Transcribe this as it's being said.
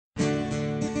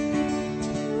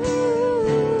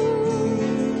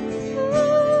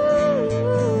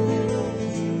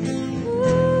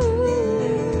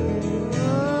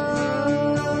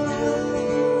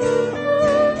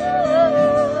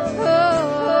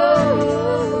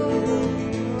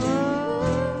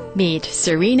Meet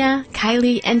Serena,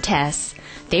 Kylie, and Tess.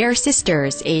 They are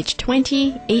sisters, aged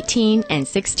 20, 18, and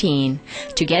 16.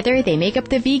 Together, they make up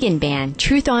the vegan band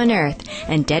Truth on Earth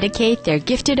and dedicate their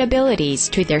gifted abilities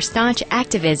to their staunch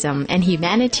activism and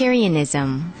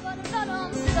humanitarianism.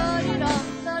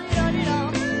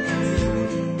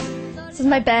 This is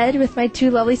my bed with my two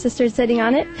lovely sisters sitting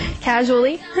on it,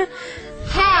 casually.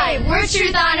 Hi, we're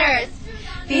Truth on Earth.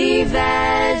 Be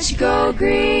veg, go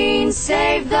green,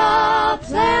 save the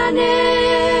planet.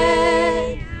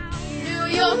 New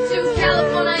York to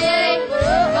California,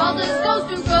 all this goes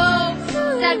to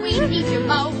go, that we need your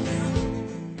most.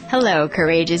 Hello,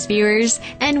 courageous viewers,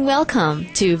 and welcome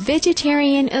to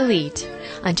Vegetarian Elite.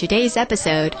 On today's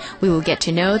episode, we will get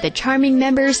to know the charming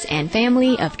members and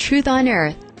family of Truth on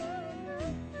Earth.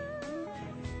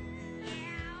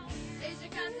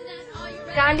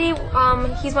 Gandhi,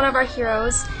 he's one of our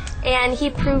heroes, and he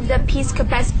proved that peace could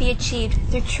best be achieved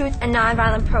through truth and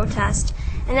nonviolent protest.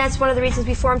 And that's one of the reasons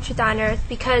we formed Truth on Earth,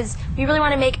 because we really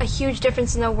want to make a huge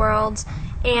difference in the world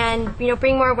and,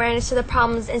 bring more awareness to the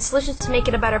problems and solutions to make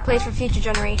it a better place for future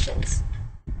generations.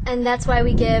 And that's why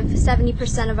we give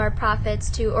 70% of our profits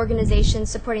to organizations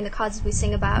supporting the causes we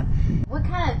sing about. What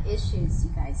kind of issues do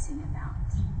you guys sing about?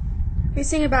 We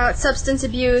sing about substance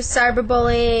abuse,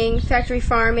 cyberbullying, factory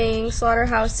farming,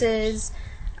 slaughterhouses,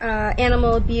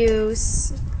 animal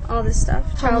abuse, all this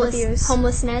stuff, child abuse,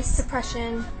 homelessness,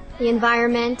 depression, the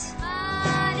environment.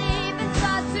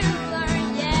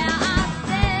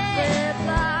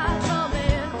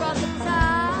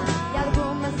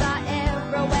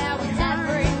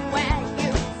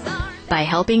 By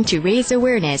helping to raise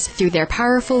awareness through their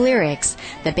powerful lyrics,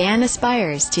 the band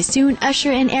aspires to soon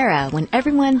usher an era when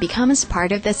everyone becomes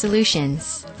part of the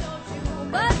solutions.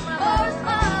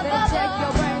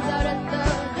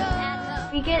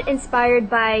 We get inspired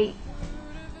by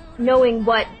knowing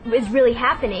what is really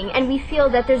happening, and we feel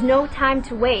that there's no time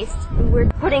to waste. We're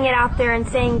putting it out there and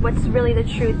saying what's really the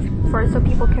truth so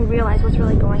people can realize what's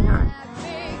really going on.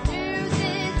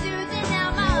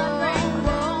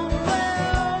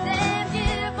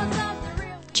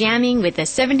 Jamming with the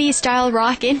 70s style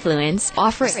rock influence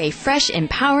offers a fresh,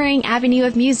 empowering avenue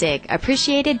of music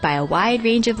appreciated by a wide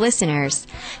range of listeners.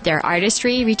 Their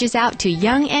artistry reaches out to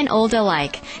young and old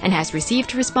alike and has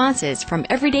received responses from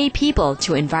everyday people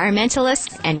to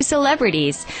environmentalists and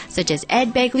celebrities such as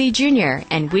Ed Begley Jr.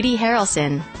 and Woody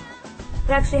Harrelson.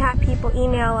 We actually have people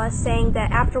email us saying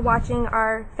that after watching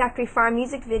our Factory Farm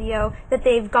music video that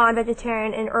they've gone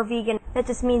vegetarian or vegan. That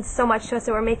just means so much to us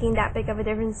that we're making that big of a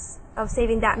difference of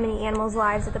saving that many animals'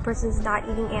 lives, that the person's not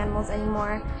eating animals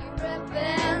anymore.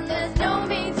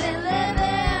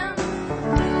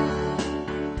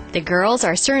 The girls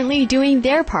are certainly doing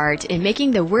their part in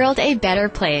making the world a better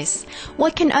place.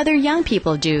 What can other young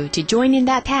people do to join in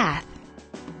that path?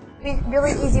 A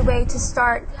really easy way to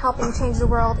start helping change the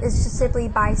world is just simply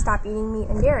by stop eating meat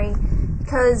and dairy,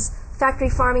 because factory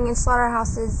farming and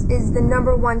slaughterhouses is the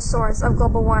 #1 source of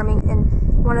global warming and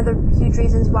one of the huge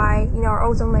reasons why our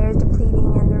ozone layer is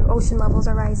depleting and the ocean levels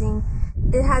are rising.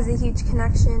 It has a huge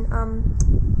connection.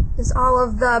 There's all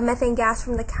of the methane gas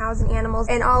from the cows and animals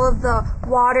and all of the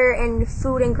water and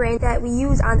food and grain that we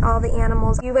use on all the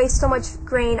animals. We waste so much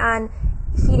grain on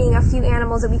feeding a few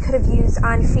animals that we could have used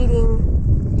on feeding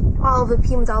all of the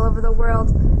humans all over the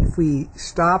world. If we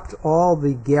stopped all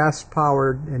the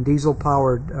gas-powered and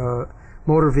diesel-powered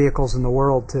motor vehicles in the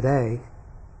world today,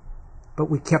 but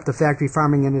we kept the factory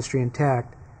farming industry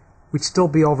intact, we'd still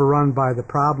be overrun by the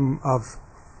problem of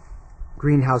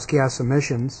greenhouse gas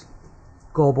emissions,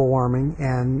 global warming,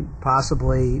 and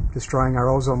possibly destroying our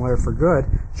ozone layer for good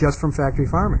just from factory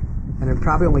farming. And it would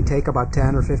probably only take about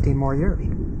 10 or 15 more years.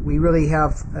 We really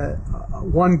have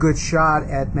one good shot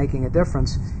at making a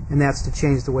difference, and that's to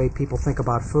change the way people think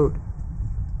about food.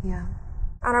 Yeah.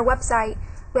 On our website,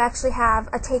 we actually have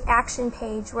a Take Action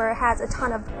page where it has a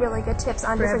ton of really good tips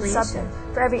on different subjects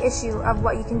for every issue of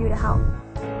what you can do to help.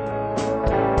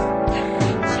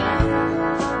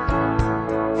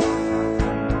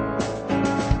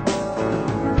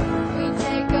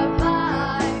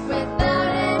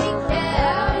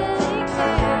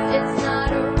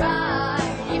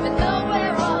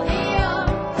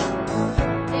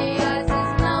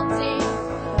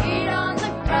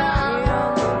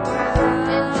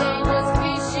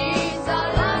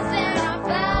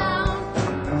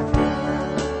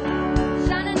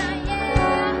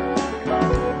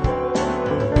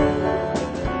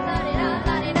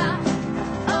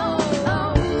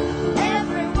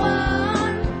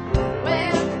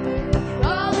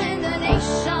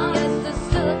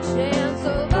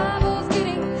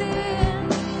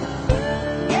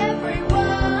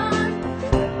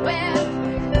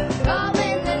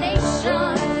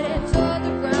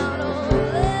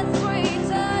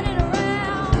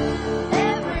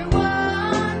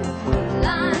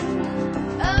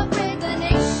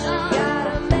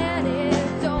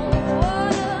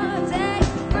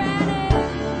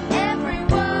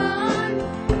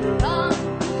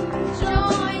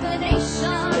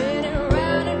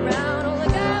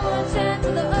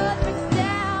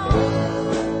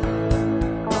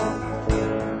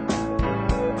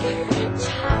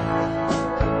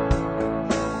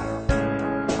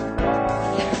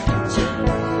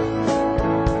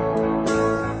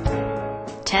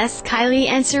 Ness, Kylie,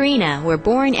 and Serena were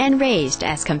born and raised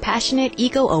as compassionate,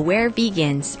 eco-aware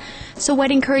vegans. So what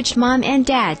encouraged Mom and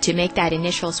Dad to make that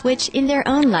initial switch in their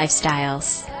own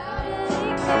lifestyles?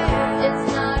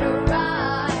 It's not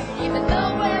alright, even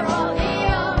though we're all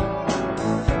here.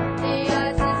 The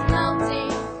ice is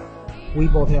melting. We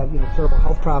both had terrible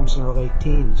health problems in our late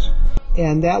teens.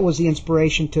 And that was the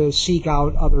inspiration to seek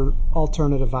out other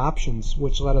alternative options,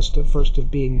 which led us to first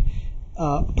of being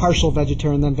partial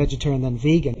vegetarian, then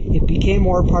vegan. It became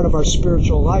more a part of our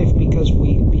spiritual life because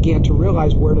we began to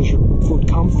realize, where does your food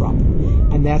come from?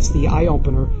 And that's the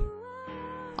eye-opener.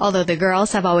 Although the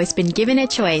girls have always been given a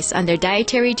choice on their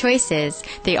dietary choices,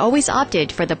 they always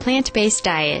opted for the plant-based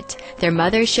diet. Their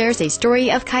mother shares a story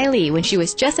of Kylie when she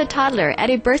was just a toddler at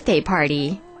a birthday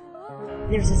party.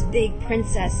 There's this big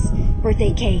princess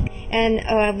birthday cake,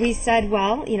 and we said,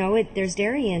 well, there's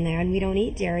dairy in there, and we don't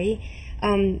eat dairy,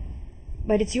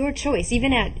 but it's your choice.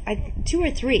 Even at 2 or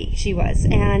 3 she was,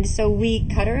 and so we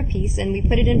cut her a piece and we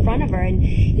put it in front of her,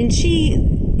 and she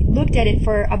looked at it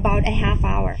for about a half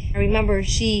hour. I remember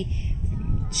she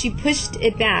pushed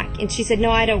it back and she said,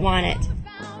 no, I don't want it.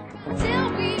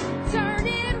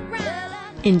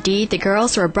 Indeed, the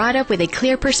girls were brought up with a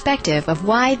clear perspective of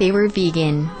why they were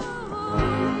vegan.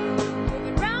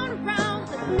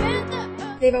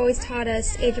 They've always taught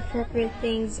us age-appropriate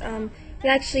things. We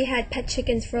actually had pet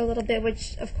chickens for a little bit,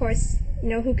 which, of course,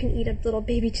 who can eat a little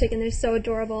baby chicken? They're so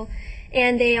adorable.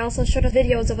 And they also showed us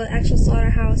videos of an actual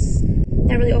slaughterhouse.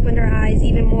 That really opened our eyes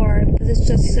even more, because it's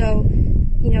just so,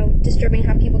 disturbing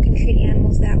how people can treat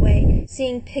animals that way.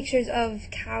 Seeing pictures of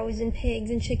cows and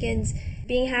pigs and chickens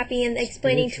being happy and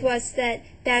explaining to us that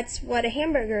that's what a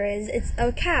hamburger is. It's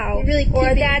a cow.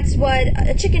 Or that's what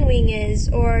a chicken wing is.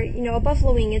 Or, a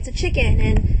buffalo wing. It's a chicken.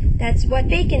 And that's what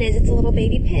bacon is. It's a little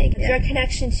baby pig. Their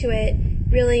connection to it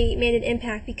really made an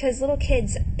impact, because little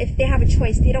kids, if they have a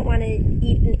choice, they don't want to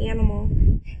eat an animal.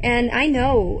 And I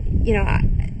know,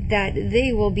 that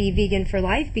they will be vegan for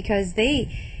life because they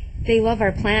love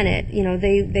our planet.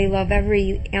 They love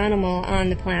every animal on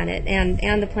the planet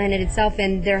and the planet itself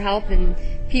and their health and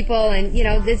people, and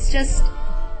it's just,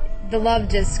 the love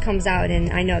just comes out,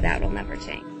 and I know that will never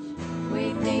change.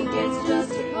 We think it's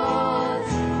just a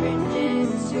cause, written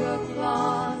into a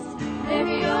clause.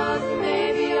 Maybe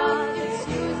yours,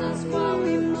 excuse us while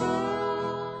we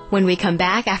pause. When we come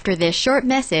back after this short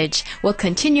message, we'll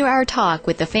continue our talk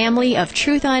with the family of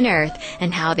Truth on Earth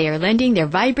and how they are lending their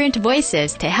vibrant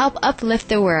voices to help uplift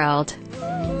the world.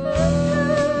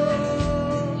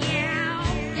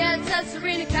 Yeah, that's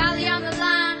Serena, Kylie on the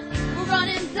line. We're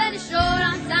running plenty short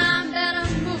on time, better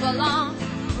move along.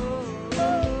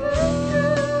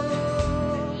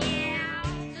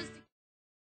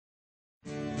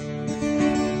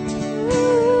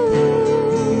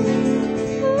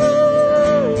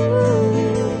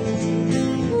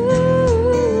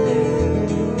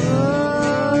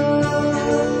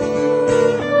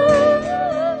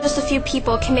 Few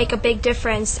people can make a big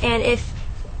difference, and if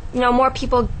more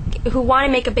people who want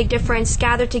to make a big difference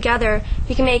gather together,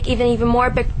 we can make even more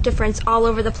big difference all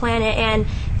over the planet. And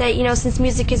that since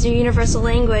music is a universal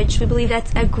language, we believe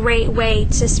that's a great way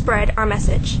to spread our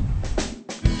message.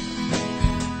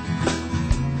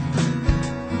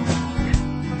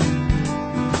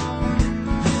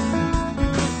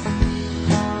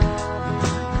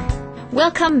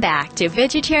 Welcome back to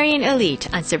Vegetarian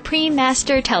Elite on Supreme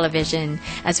Master Television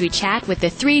as we chat with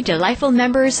the 3 delightful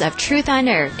members of Truth on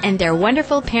Earth and their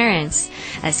wonderful parents.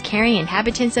 As caring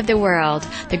inhabitants of the world,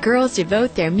 the girls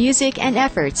devote their music and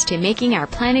efforts to making our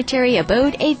planetary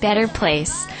abode a better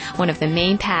place. One of the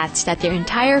main paths that their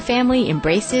entire family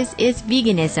embraces is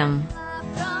veganism.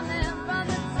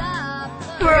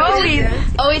 We're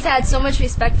always had so much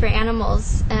respect for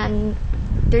animals, and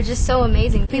they're just so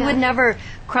amazing. We would never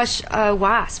crush a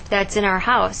wasp that's in our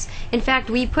house. In fact,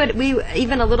 we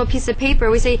even a little piece of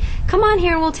paper, we say, come on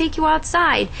here and we'll take you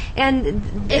outside.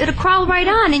 And it'll crawl right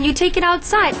on and you take it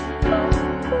outside. Did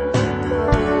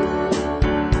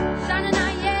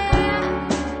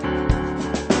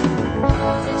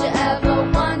you ever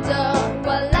wonder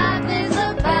what life is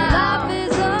about?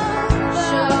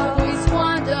 Should we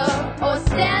squander or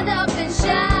stand up and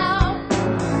shout?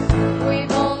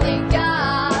 We've only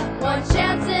got one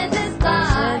chance in this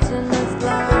life.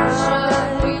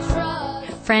 Should we try?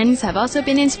 Friends have also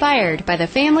been inspired by the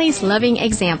family's loving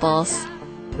examples.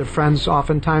 Their friends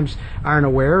oftentimes aren't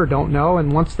aware or don't know,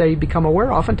 and once they become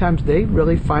aware, oftentimes they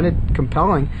really find it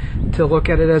compelling to look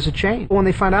at it as a change. When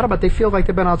they find out about it, they feel like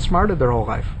they've been outsmarted their whole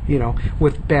life,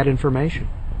 with bad information.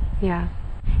 Yeah.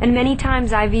 And many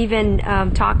times I've even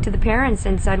talked to the parents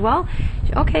and said, well,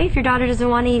 okay, if your daughter doesn't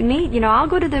want to eat meat, I'll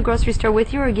go to the grocery store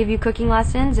with you or give you cooking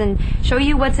lessons and show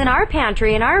you what's in our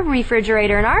pantry, in our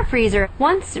refrigerator, in our freezer.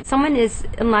 Once someone is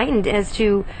enlightened as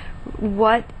to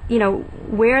what,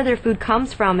 where their food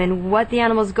comes from and what the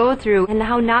animals go through and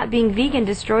how not being vegan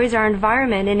destroys our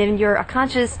environment, and if you're a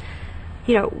conscious,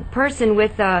 person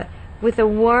with a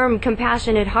warm,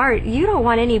 compassionate heart, you don't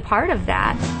want any part of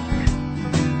that.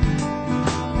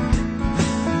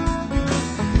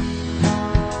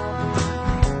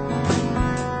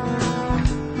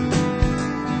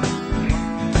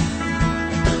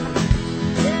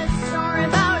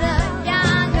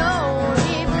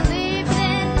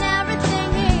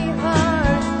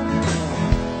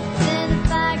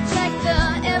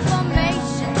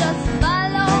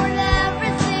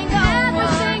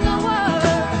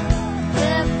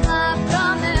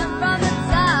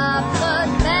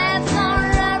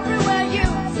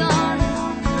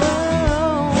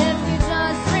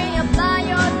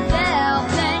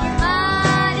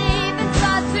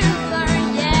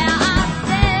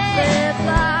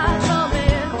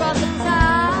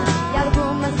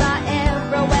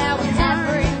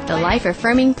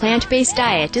 Life-affirming plant-based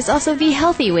diet is also the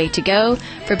healthy way to go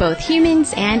for both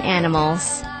humans and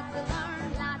animals.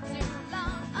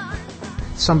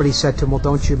 Somebody said to him, well,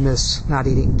 don't you miss not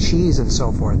eating cheese and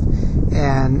so forth?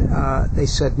 And they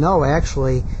said, no,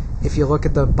 actually, if you look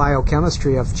at the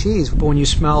biochemistry of cheese, but when you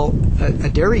smell a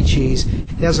dairy cheese, it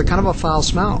has a kind of a foul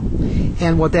smell.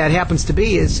 And what that happens to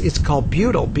be is it's called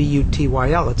butyl,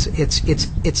 B-U-T-Y-L.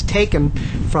 It's taken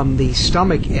from the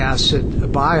stomach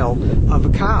acid bile of a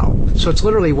cow. So it's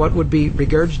literally what would be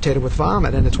regurgitated with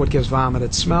vomit, and it's what gives vomit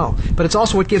its smell. But it's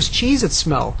also what gives cheese its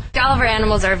smell. All of our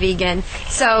animals are vegan.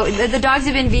 So the dogs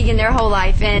have been vegan their whole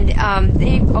life, and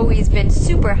they've always been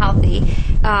super healthy.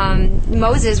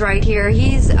 Moses right here,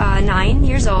 he's 9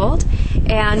 years old,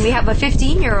 and we have a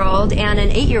 15-year-old and an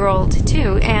 8-year-old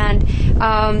too, and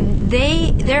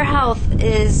their health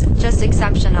is just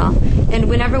exceptional. And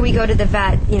whenever we go to the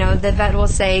vet, the vet will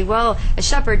say, well, a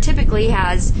shepherd typically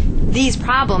has these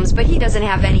problems, but he doesn't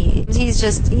have any.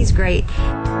 He's great.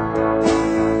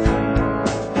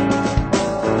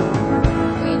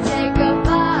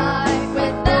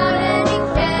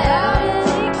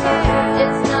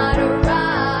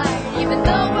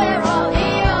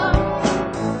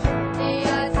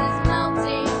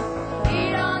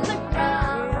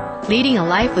 Leading a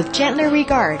life with gentler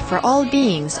regard for all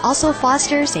beings also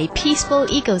fosters a peaceful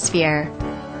ecosphere.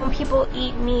 When people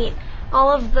eat meat, all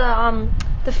of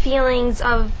the feelings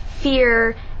of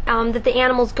fear that the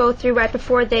animals go through right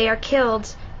before they are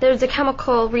killed, there's a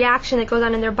chemical reaction that goes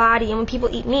on in their body, and when people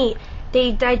eat meat,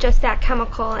 they digest that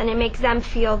chemical, and it makes them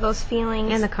feel those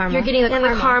feelings. And the karma. You're getting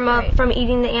the karma right, from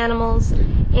eating the animals.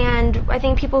 And I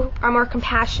think people are more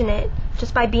compassionate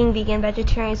just by being vegan,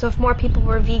 vegetarian. So if more people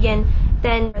were vegan,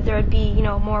 then there would be,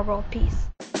 more world peace.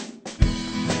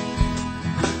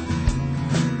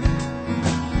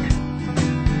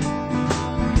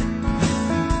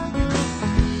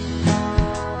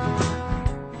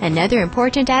 Another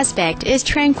important aspect is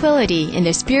tranquility in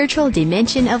the spiritual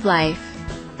dimension of life.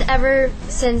 Ever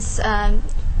since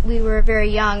we were very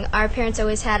young, our parents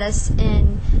always had us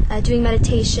in doing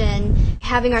meditation.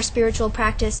 Having our spiritual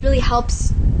practice really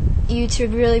helps you to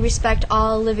really respect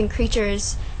all living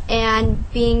creatures and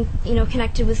being,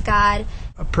 connected with God.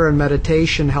 Prayer and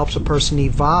meditation helps a person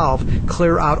evolve,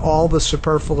 clear out all the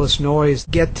superfluous noise,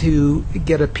 get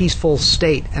a peaceful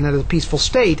state. And at a peaceful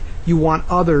state, you want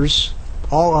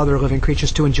all other living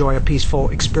creatures to enjoy a peaceful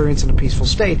experience in a peaceful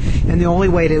state. And the only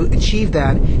way to achieve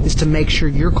that is to make sure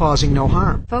you're causing no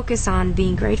harm. Focus on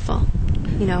being grateful.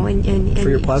 And for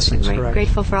your blessings, right, correct.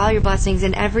 Grateful for all your blessings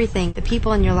and everything, the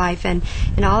people in your life and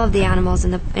all of the animals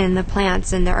and the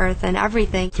plants and the earth and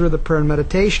everything. Through the prayer and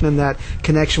meditation and that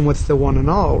connection with the one and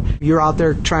all, you're out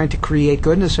there trying to create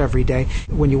goodness every day.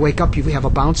 When you wake up, you have a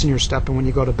bounce in your step, and when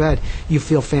you go to bed, you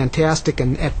feel fantastic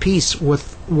and at peace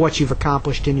with what you've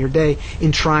accomplished in your day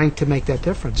in trying to make that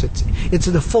difference. It's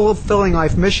the fulfilling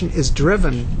life mission is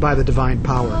driven by the divine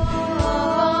power.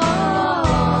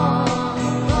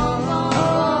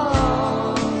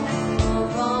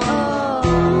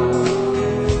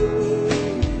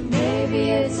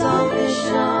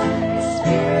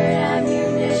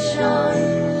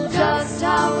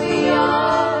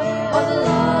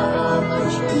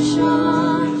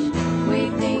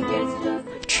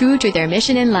 True to their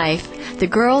mission in life, the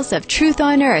girls of Truth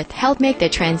on Earth help make the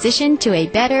transition to a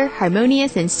better,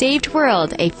 harmonious, and saved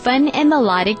world a fun and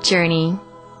melodic journey.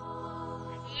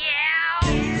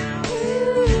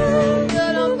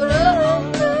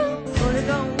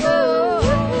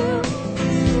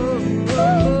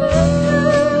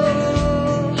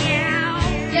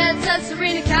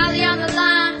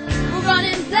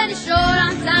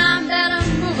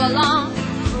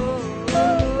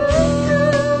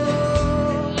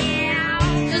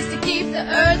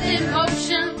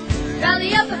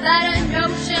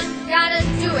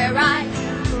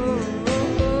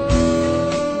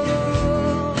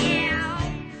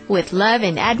 With love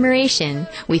and admiration,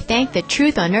 we thank the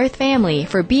Truth on Earth family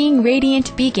for being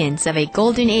radiant beacons of a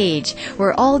golden age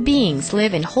where all beings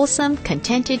live in wholesome,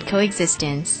 contented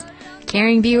coexistence.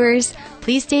 Caring viewers,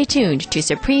 please stay tuned to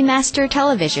Supreme Master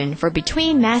Television for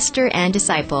Between Master and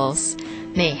Disciples.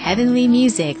 May heavenly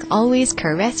music always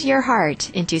caress your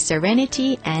heart into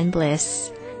serenity and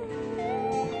bliss.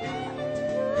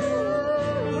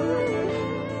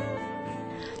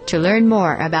 To learn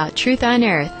more about Truth on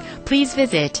Earth, please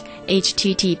visit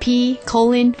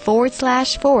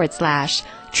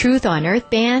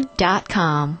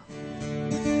http://truthonearthband.com.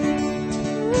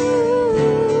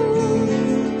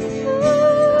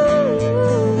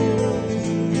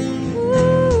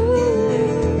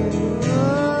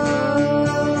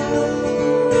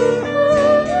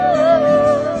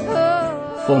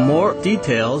 For more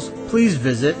details, please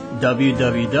visit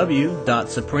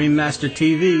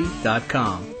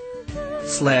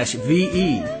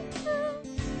www.suprememastertv.com/VE